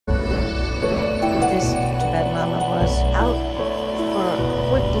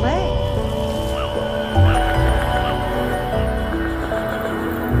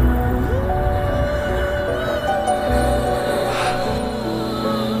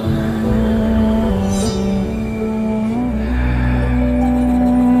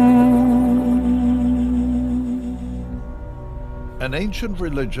ancient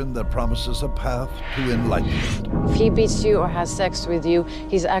religion that promises a path to enlightenment. If he beats you or has sex with you,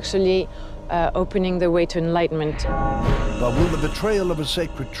 he's actually opening the way to enlightenment. But will the betrayal of a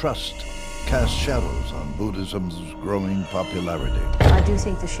sacred trust cast shadows on Buddhism's growing popularity? I do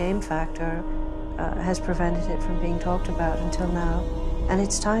think the shame factor has prevented it from being talked about until now, and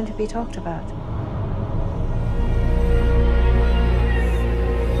it's time to be talked about.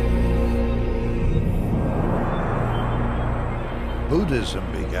 Buddhism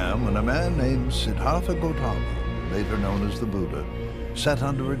began when a man named Siddhartha Gautama, later known as the Buddha, sat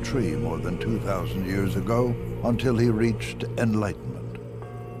under a tree more than 2,000 years ago until he reached enlightenment.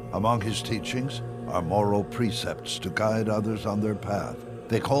 Among his teachings are moral precepts to guide others on their path.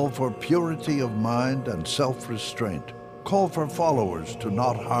 They call for purity of mind and self-restraint, call for followers to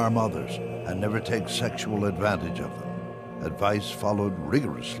not harm others and never take sexual advantage of them. Advice followed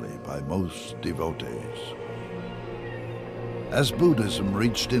rigorously by most devotees. As Buddhism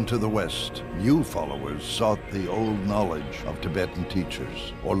reached into the West, new followers sought the old knowledge of Tibetan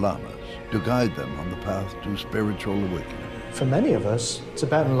teachers, or lamas, to guide them on the path to spiritual awakening. For many of us,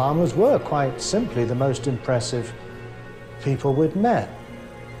 Tibetan lamas were quite simply the most impressive people we'd met.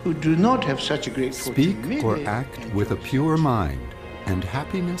 Who do not have such a great Speak or act with a pure mind, and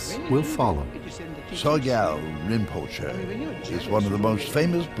happiness will follow. Sogyal Rinpoche is one of the most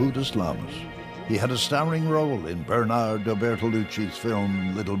famous Buddhist lamas. He had a starring role in Bernardo Bertolucci's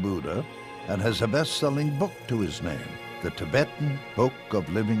film Little Buddha and has a best-selling book to his name, The Tibetan Book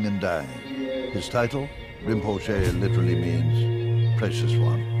of Living and Dying. His title, Rinpoche, literally means precious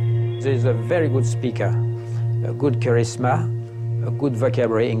one. He's a very good speaker, a good charisma, a good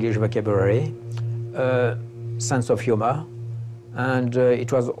vocabulary, English vocabulary, sense of humor, and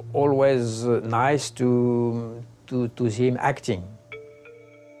it was always nice to see him acting.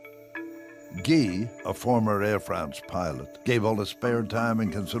 Guy, a former Air France pilot, gave all his spare time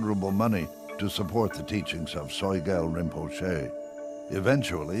and considerable money to support the teachings of Sogyal Rinpoche.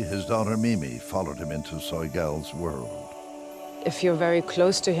 Eventually, his daughter Mimi followed him into Sogyal's world. If you're very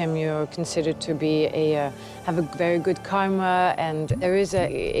close to him, you're considered to be have a very good karma, and there is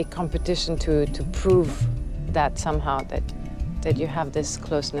a competition to prove that somehow, that you have this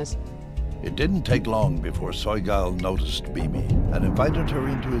closeness. It didn't take long before Sogyal noticed Mimi and invited her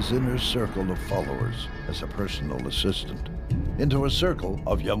into his inner circle of followers as a personal assistant, into a circle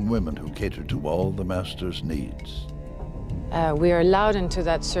of young women who catered to all the master's needs. We are allowed into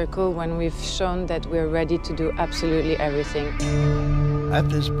that circle when we've shown that we're ready to do absolutely everything. At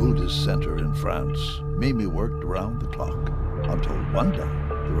this Buddhist center in France, Mimi worked around the clock until one day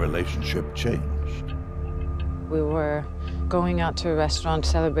the relationship changed. We were going out to a restaurant to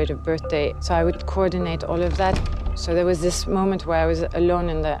celebrate a birthday, so I would coordinate all of that. So there was this moment where I was alone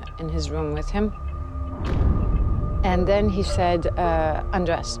in his room with him. And then he said,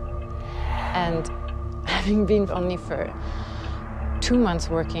 undress. And having been only for 2 months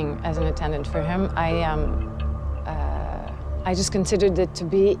working as an attendant for him, I just considered it to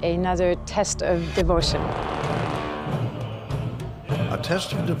be another test of devotion. A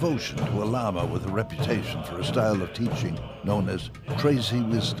test of devotion to a lama with a reputation for a style of teaching known as crazy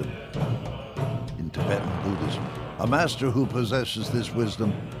wisdom. In Tibetan Buddhism, a master who possesses this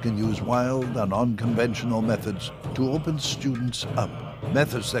wisdom can use wild and unconventional methods to open students up,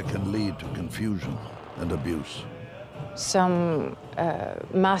 methods that can lead to confusion and abuse. Some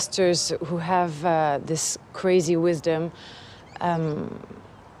masters who have this crazy wisdom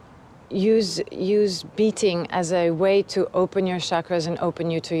use beating as a way to open your chakras and open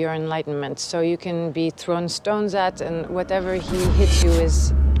you to your enlightenment. So you can be thrown stones at, and whatever he hits you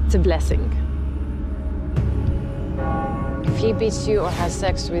it's a blessing. If he beats you or has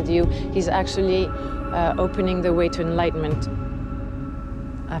sex with you, he's actually opening the way to enlightenment.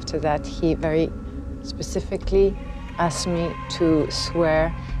 After that, he very specifically asked me to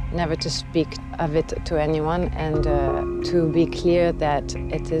swear never to speak of it to anyone, and to be clear that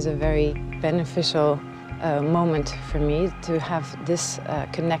it is a very beneficial moment for me to have this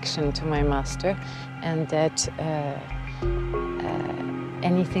connection to my master, and that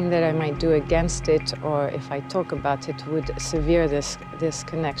anything that I might do against it, or if I talk about it, would sever this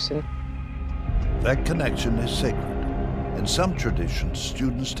connection. That connection is sacred. In some traditions,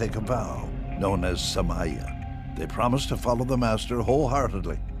 students take a vow known as samaya. They promise to follow the master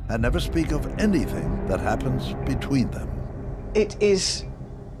wholeheartedly and never speak of anything that happens between them. It is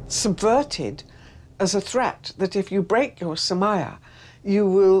subverted as a threat that if you break your samaya, you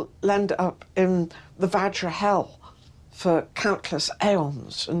will end up in the Vajra hell for countless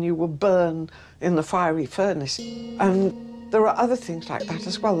aeons, and you will burn in the fiery furnace. And there are other things like that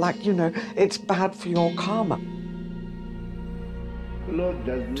as well, like, you know, it's bad for your karma.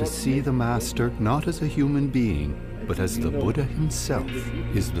 To see the Master not as a human being, but as the Buddha himself,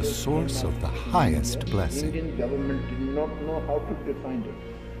 is the source of the highest blessing.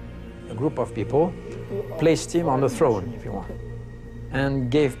 A group of people placed him on the throne, if you want, and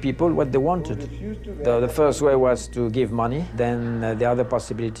gave people what they wanted. The first way was to give money, then the other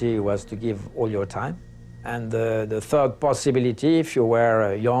possibility was to give all your time. And the third possibility, if you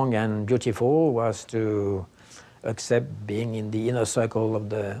were young and beautiful, was to accept being in the inner circle of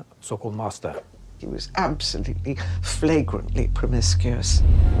the so-called master. He was absolutely flagrantly promiscuous.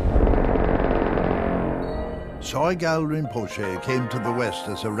 Sogyal Rinpoche came to the West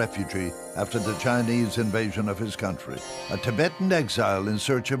as a refugee after the Chinese invasion of his country, a Tibetan exile in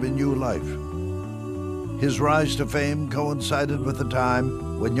search of a new life. His rise to fame coincided with a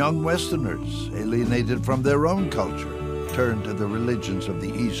time when young Westerners, alienated from their own culture, turned to the religions of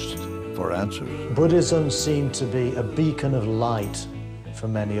the East for answers. Buddhism seemed to be a beacon of light for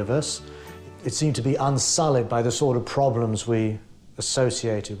many of us. It seemed to be unsullied by the sort of problems we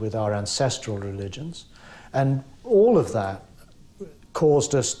associated with our ancestral religions. And all of that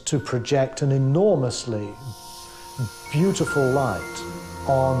caused us to project an enormously beautiful light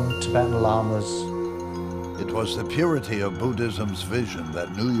on Tibetan Lamas. It was the purity of Buddhism's vision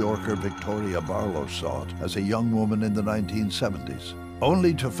that New Yorker Victoria Barlow sought as a young woman in the 1970s,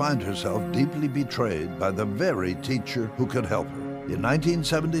 only to find herself deeply betrayed by the very teacher who could help her. In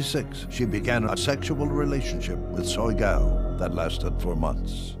 1976, she began a sexual relationship with Sogyal that lasted for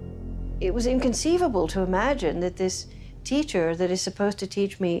months. It was inconceivable to imagine that this teacher that is supposed to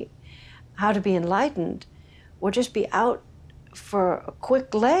teach me how to be enlightened would just be out for a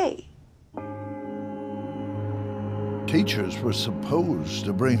quick lay. Teachers were supposed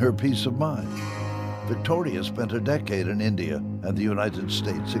to bring her peace of mind. Victoria spent a decade in India and the United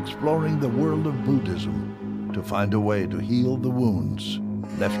States exploring the world of Buddhism to find a way to heal the wounds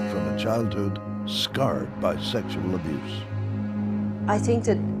left from a childhood scarred by sexual abuse. I think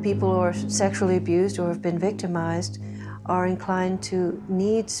that people who are sexually abused or have been victimized are inclined to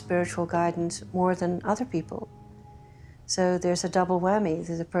need spiritual guidance more than other people. So there's a double whammy.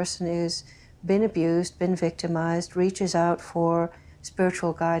 There's a person who's been abused, been victimized, reaches out for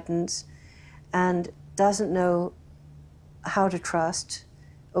spiritual guidance and doesn't know how to trust,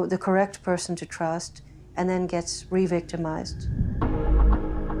 or the correct person to trust, and then gets re-victimized.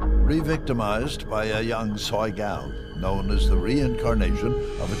 Re-victimized by a young Sogyal, known as the reincarnation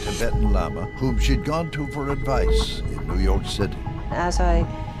of a Tibetan Lama whom she'd gone to for advice in New York City. As I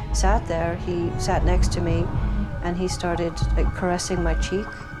sat there, he sat next to me and he started caressing my cheek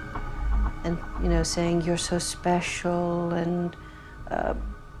and, saying, "You're so special," and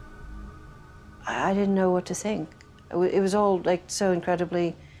I didn't know what to think. It was all so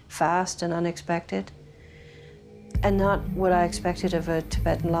incredibly fast and unexpected, and not what I expected of a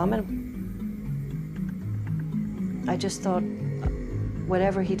Tibetan Lama. I just thought,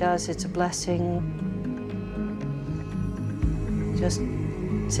 whatever he does, it's a blessing. Just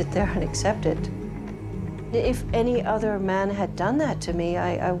sit there and accept it. If any other man had done that to me,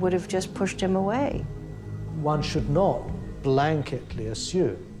 I would have just pushed him away. One should not blanketly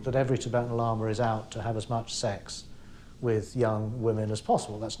assume that every Tibetan Lama is out to have as much sex with young women as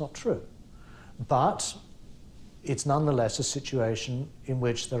possible. That's not true. But it's nonetheless a situation in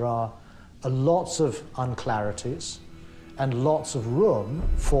which there are lots of unclarities and lots of room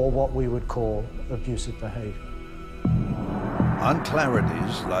for what we would call abusive behavior.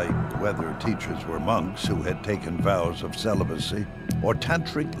 Unclarities like whether teachers were monks who had taken vows of celibacy or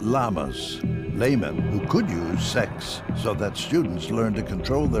tantric lamas, laymen who could use sex so that students learn to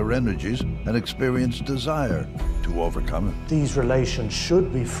control their energies and experience desire to overcome it. These relations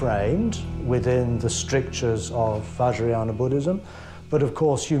should be framed within the strictures of Vajrayana Buddhism, but of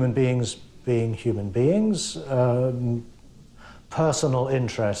course human beings being human beings, personal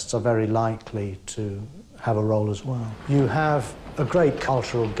interests are very likely to have a role as well. You have a great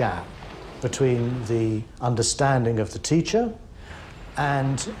cultural gap between the understanding of the teacher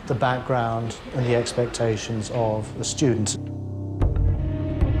and the background and the expectations of the students.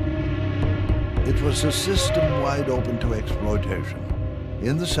 It was a system wide open to exploitation.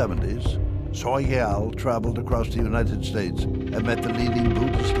 In the 70s, Sogyal traveled across the United States and met the leading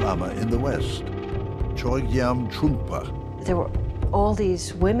Buddhist Lama in the West, Chogyam Trungpa. There were all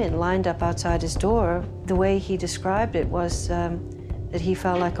these women lined up outside his door. The way he described it was that he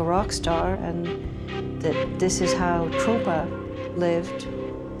felt like a rock star and that this is how Trungpa lived.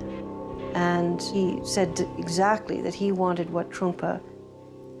 And he said exactly that he wanted what Trungpa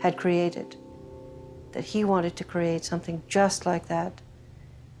had created, that he wanted to create something just like that.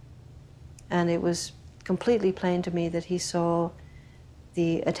 And it was completely plain to me that he saw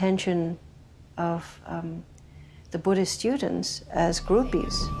the attention of the Buddhist students as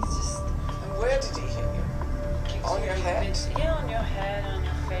groupies. And where did he hit you? On your head? Yeah, on your head, on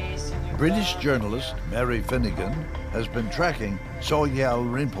your face, on your British back. journalist Mary Finnegan has been tracking Sogyal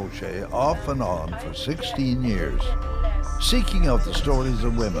Rinpoche off and on for 16 years, seeking out the stories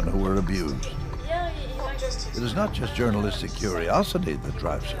of women who were abused. It is not just journalistic curiosity that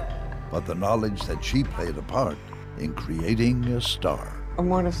drives her, but the knowledge that she played a part in creating a star. And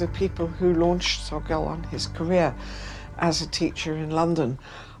one of the people who launched Sogyal on his career as a teacher in London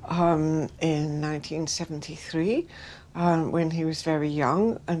in 1973, when he was very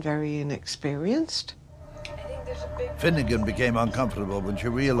young and very inexperienced. Finnegan became uncomfortable when she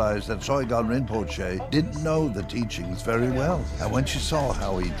realized that Sogyal Rinpoche didn't know the teachings very well. And when she saw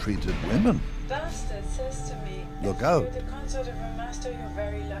how he treated women, Bastard says to me, look out. with the consort of a master, you're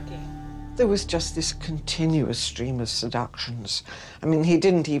very lucky. There was just this continuous stream of seductions. I mean, he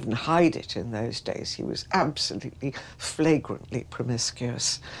didn't even hide it in those days. He was absolutely flagrantly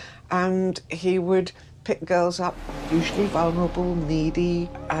promiscuous. And he would pick girls up, usually vulnerable, needy,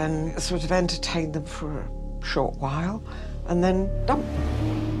 and sort of entertain them for a short while, and then dump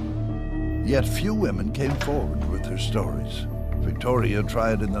them. Yet few women came forward with their stories. Victoria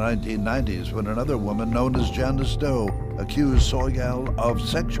tried in the 1990s when another woman known as Janice Doe accused Sogyal of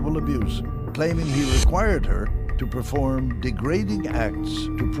sexual abuse, claiming he required her to perform degrading acts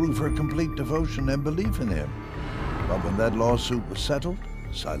to prove her complete devotion and belief in him. But when that lawsuit was settled,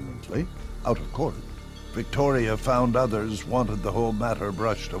 silently, out of court, Victoria found others wanted the whole matter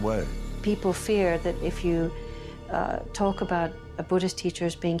brushed away. People fear that if you talk about a Buddhist teacher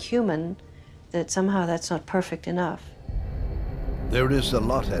as being human, that somehow that's not perfect enough. There is a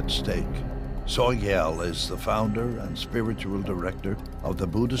lot at stake. Sogyal is the founder and spiritual director of the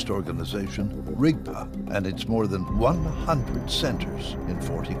Buddhist organization Rigpa and its more than 100 centers in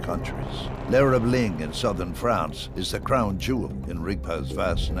 40 countries. L'Arabe Ling in southern France is the crown jewel in Rigpa's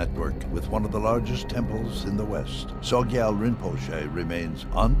vast network with one of the largest temples in the West. Sogyal Rinpoche remains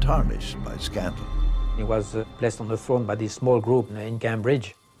untarnished by scandal. He was placed on the throne by this small group in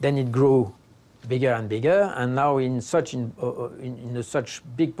Cambridge. Then it grew bigger and bigger, and now in such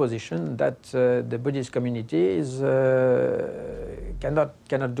big position that the Buddhist community is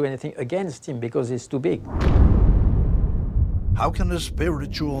cannot do anything against him because he's too big. How can a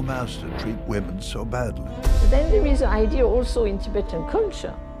spiritual master treat women so badly? Then there is an idea also in Tibetan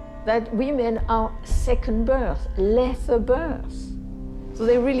culture that women are second birth, lesser birth. So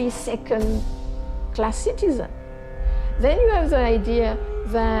they're really second-class citizens. Then you have the idea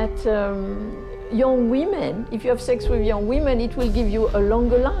that young women, if you have sex with young women, it will give you a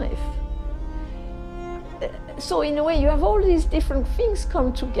longer life. So in a way, you have all these different things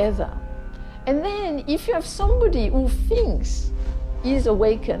come together. And then if you have somebody who thinks he's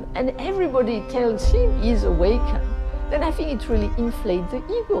awakened and everybody tells him he's awakened, then I think it really inflates the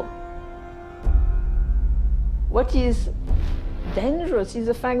ego. What is dangerous is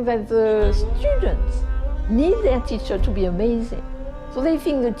the fact that the students need their teacher to be amazing. So they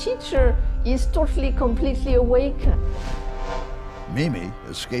think the teacher is totally, completely awakened. Mimi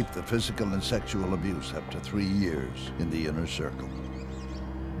escaped the physical and sexual abuse after 3 years in the inner circle.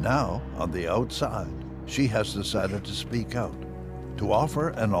 Now, on the outside, she has decided to speak out, to offer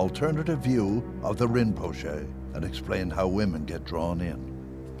an alternative view of the Rinpoche and explain how women get drawn in.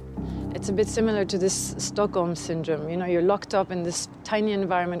 It's a bit similar to this Stockholm syndrome. You know, you're locked up in this tiny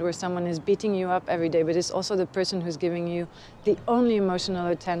environment where someone is beating you up every day, but it's also the person who's giving you the only emotional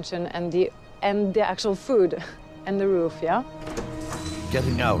attention and the actual food and the roof, yeah?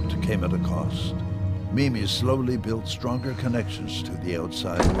 Getting out came at a cost. Mimi slowly built stronger connections to the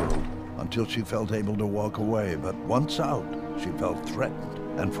outside world until she felt able to walk away. But once out, she felt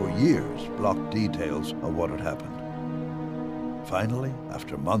threatened and for years blocked details of what had happened. Finally,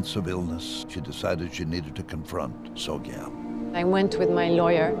 after months of illness, she decided she needed to confront Sogyal. I went with my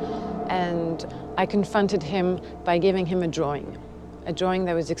lawyer and I confronted him by giving him a drawing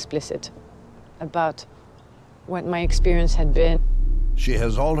that was explicit about what my experience had been. She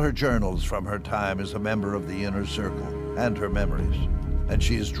has all her journals from her time as a member of the inner circle and her memories. And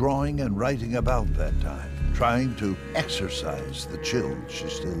she is drawing and writing about that time, trying to exorcise the chill she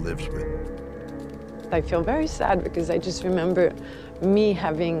still lives with. I feel very sad because I just remember me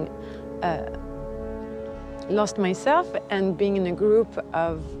having lost myself and being in a group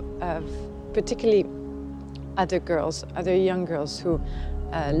of particularly other young girls who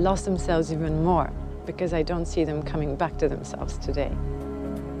lost themselves even more because I don't see them coming back to themselves today.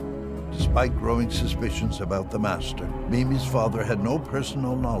 Despite growing suspicions about the master, Mimi's father had no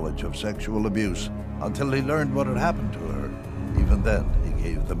personal knowledge of sexual abuse until he learned what had happened to her. Even then, he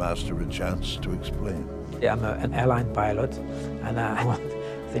gave the master a chance to explain. I'm an airline pilot, and I want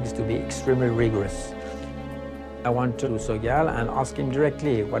things to be extremely rigorous. I went to Sogyal and asked him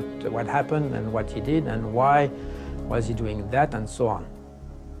directly what happened and what he did and why was he doing that and so on.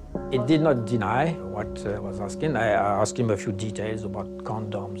 He did not deny what I was asking. I asked him a few details about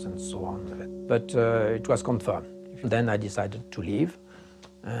condoms and so on, but it was confirmed. Then I decided to leave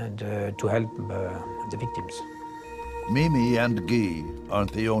and to help the victims. Mimi and Guy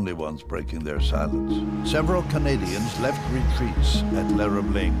aren't the only ones breaking their silence. Several Canadians left retreats at Le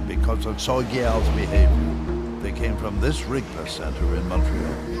Rebling because of Sogyal's behavior. They came from this Rigpa center in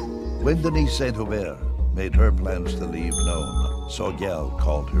Montreal. When Denise Saint-Hubert made her plans to leave known, Sogyal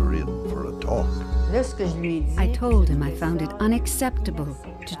called her in for a talk. I told him I found it unacceptable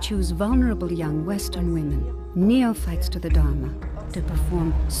to choose vulnerable young Western women, neophytes to the Dharma, to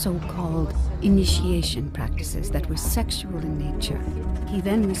perform so-called initiation practices that were sexual in nature. He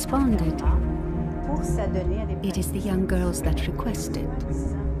then responded, "It is the young girls that request it."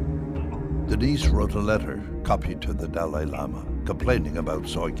 Denise wrote a letter copied to the Dalai Lama, complaining about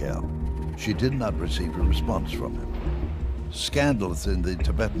Sogyal. She did not receive a response from him. Scandals in the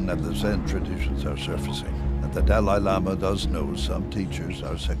Tibetan and the Zen traditions are surfacing, and the Dalai Lama does know some teachers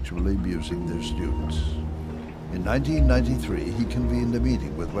are sexually abusing their students. In 1993, he convened a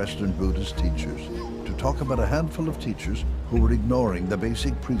meeting with Western Buddhist teachers to talk about a handful of teachers who were ignoring the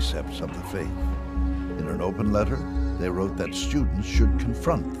basic precepts of the faith. In an open letter, they wrote that students should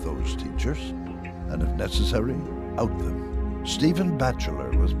confront those teachers and, if necessary, out them. Stephen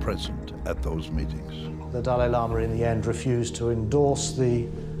Batchelor was present at those meetings. The Dalai Lama in the end refused to endorse the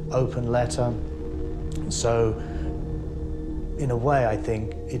open letter, so in a way I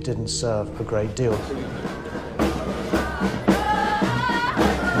think it didn't serve a great deal.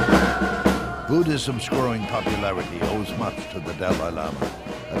 Buddhism's growing popularity owes much to the Dalai Lama,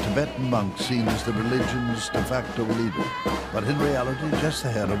 a Tibetan monk seen as the religion's de facto leader, but in reality just the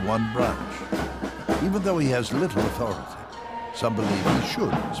head of one branch. Even though he has little authority, some believe he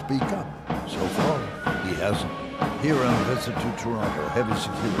should speak up. So far, he hasn't. Here on a visit to Toronto, heavy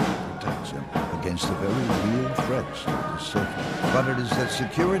security protects him against the very real threats to his safety. But it is that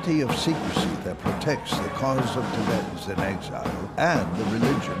security of secrecy that protects the cause of Tibetans in exile and the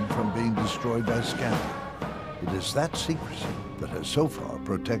religion from being destroyed by scandal. It is that secrecy that has so far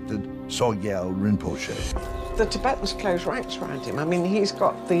protected Sogyal Rinpoche. The Tibetans close ranks around him. I mean, he's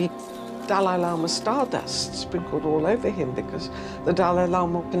got the Dalai Lama stardust sprinkled all over him because the Dalai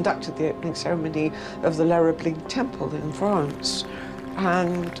Lama conducted the opening ceremony of the Le Rebling temple in France.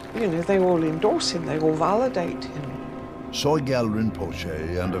 And, you know, they all endorse him, they all validate him. Sogyal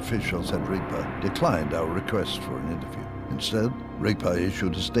Rinpoche and officials at Rigpa declined our request for an interview. Instead, Rigpa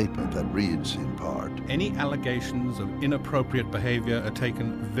issued a statement that reads in part, "Any allegations of inappropriate behavior are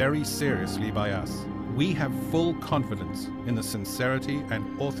taken very seriously by us. We have full confidence in the sincerity and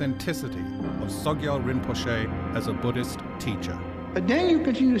authenticity of Sogyal Rinpoche as a Buddhist teacher." But then you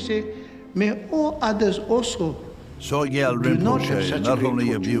continue to say, may all others also. Sogyal Rinpoche not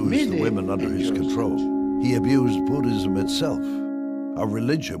only abused the women under his control, he abused Buddhism itself, a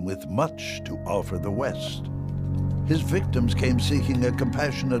religion with much to offer the West. His victims came seeking a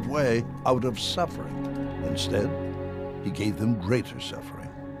compassionate way out of suffering. Instead, he gave them greater suffering.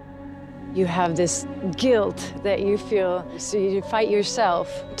 You have this guilt that you feel, so you fight yourself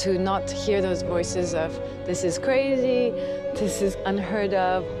to not hear those voices of, this is crazy, this is unheard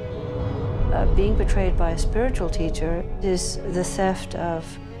of. Being betrayed by a spiritual teacher is the theft of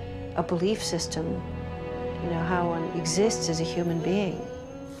a belief system, you know, how one exists as a human being.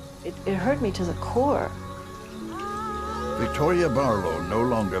 It hurt me to the core. Victoria Barlow no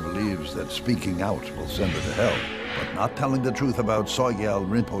longer believes that speaking out will send her to hell, but not telling the truth about Sogyal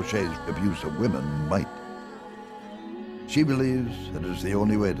Rinpoche's abuse of women might. She believes it is the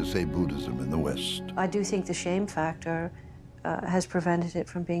only way to save Buddhism in the West. I do think the shame factor has prevented it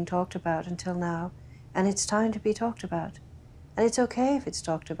from being talked about until now, and it's time to be talked about. And it's okay if it's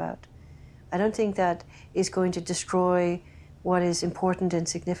talked about. I don't think that is going to destroy what is important and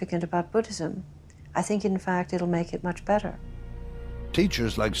significant about Buddhism. I think, in fact, it'll make it much better.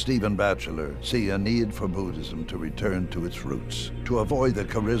 Teachers like Stephen Batchelor see a need for Buddhism to return to its roots, to avoid the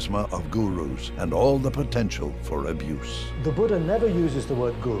charisma of gurus and all the potential for abuse. The Buddha never uses the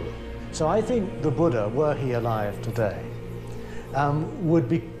word guru. So I think the Buddha, were he alive today, would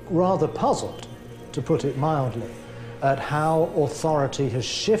be rather puzzled, to put it mildly, at how authority has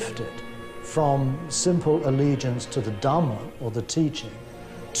shifted from simple allegiance to the Dhamma, or the teaching,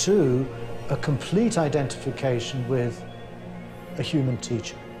 to a complete identification with a human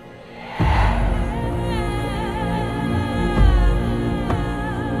teacher.